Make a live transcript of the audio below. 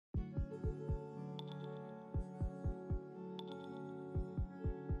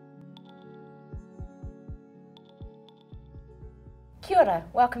Kia ora,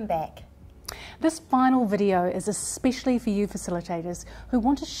 welcome back. This final video is especially for you facilitators who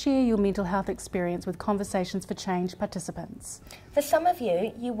want to share your mental health experience with Conversations for Change participants. For some of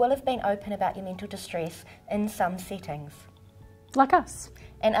you, you will have been open about your mental distress in some settings. Like us.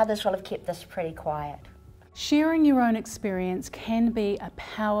 And others will have kept this pretty quiet. Sharing your own experience can be a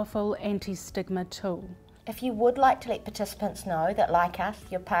powerful anti-stigma tool. If you would like to let participants know that, like us,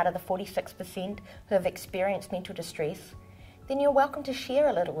 you're part of the 46% who have experienced mental distress, then you're welcome to share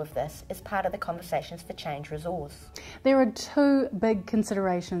a little of this as part of the Conversations for Change resource. There are two big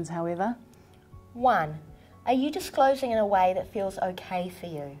considerations, however. 1. Are you disclosing in a way that feels okay for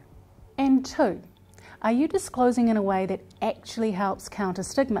you? And 2. Are you disclosing in a way that actually helps counter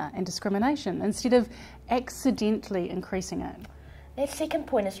stigma and discrimination instead of accidentally increasing it? That second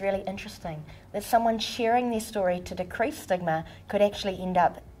point is really interesting, that someone sharing their story to decrease stigma could actually end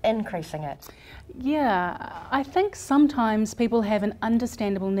up increasing it. Yeah, I think sometimes people have an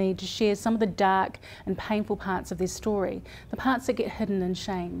understandable need to share some of the dark and painful parts of their story, the parts that get hidden and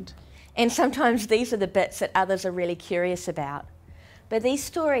shamed. And sometimes these are the bits that others are really curious about. But these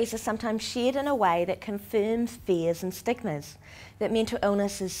stories are sometimes shared in a way that confirms fears and stigmas, that mental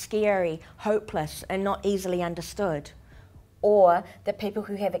illness is scary, hopeless, and not easily understood. Or that people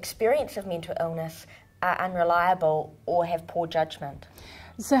who have experience of mental illness are unreliable or have poor judgment.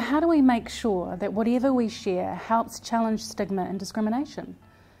 So how do we make sure that whatever we share helps challenge stigma and discrimination?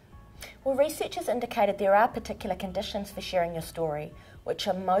 Well, research has indicated there are particular conditions for sharing your story, which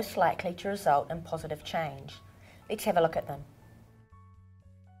are most likely to result in positive change. Let's have a look at them.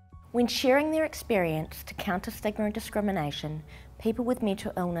 When sharing their experience to counter stigma and discrimination, people with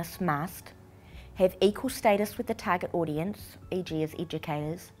mental illness must have equal status with the target audience, e.g. as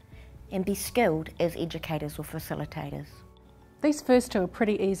educators, and be skilled as educators or facilitators. These first two are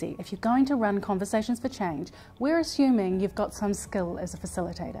pretty easy. If you're going to run Conversations for Change, we're assuming you've got some skill as a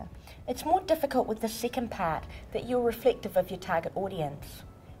facilitator. It's more difficult with the second part, that you're reflective of your target audience.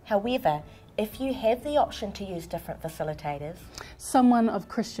 However, if you have the option to use different facilitators, someone of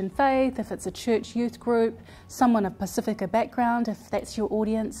Christian faith, if it's a church youth group, someone of Pacifica background, if that's your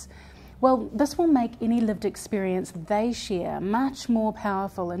audience, well, this will make any lived experience they share much more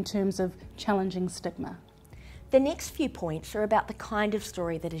powerful in terms of challenging stigma. The next few points are about the kind of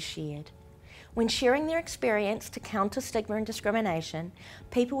story that is shared. When sharing their experience to counter stigma and discrimination,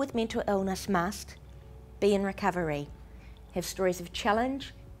 people with mental illness must be in recovery, have stories of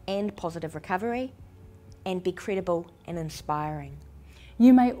challenge and positive recovery, and be credible and inspiring.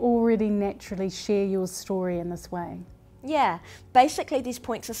 You may already naturally share your story in this way. Yeah, basically these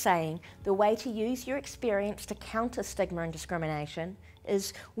points are saying the way to use your experience to counter stigma and discrimination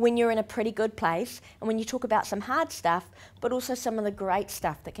is when you're in a pretty good place and when you talk about some hard stuff, but also some of the great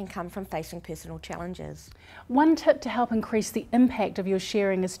stuff that can come from facing personal challenges. One tip to help increase the impact of your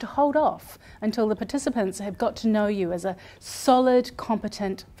sharing is to hold off until the participants have got to know you as a solid,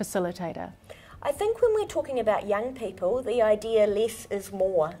 competent facilitator. I think when we're talking about young people, the idea less is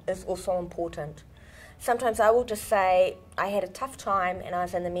more is also important. Sometimes I will just say, I had a tough time and I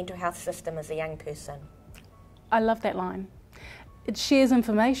was in the mental health system as a young person. I love that line. It shares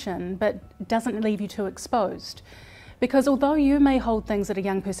information but doesn't leave you too exposed. Because although you may hold things that a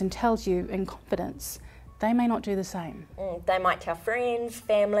young person tells you in confidence, they may not do the same. They might tell friends,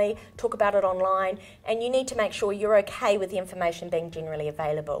 family, talk about it online, and you need to make sure you're okay with the information being generally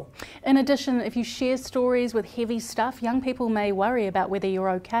available. In addition, if you share stories with heavy stuff, young people may worry about whether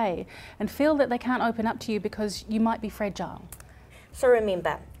you're okay and feel that they can't open up to you because you might be fragile. So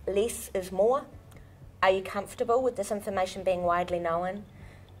remember, less is more. Are you comfortable with this information being widely known?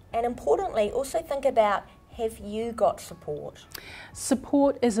 And importantly, also think about, have you got support?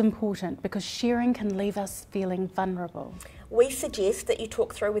 Support is important because sharing can leave us feeling vulnerable. We suggest that you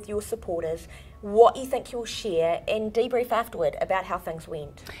talk through with your supporters what you think you'll share and debrief afterward about how things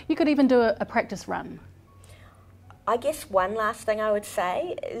went. You could even do a practice run. I guess one last thing I would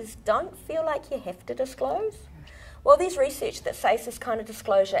say is don't feel like you have to disclose. While there's research that says this kind of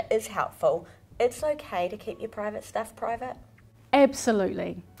disclosure is helpful, it's okay to keep your private stuff private.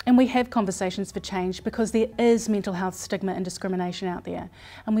 Absolutely. And we have Conversations for Change because there is mental health stigma and discrimination out there.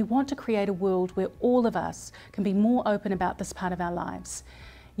 And we want to create a world where all of us can be more open about this part of our lives.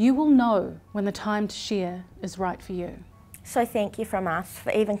 You will know when the time to share is right for you. So thank you from us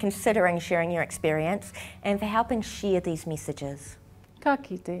for even considering sharing your experience and for helping share these messages. Ka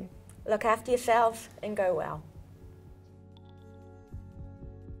kite. Look after yourselves and go well.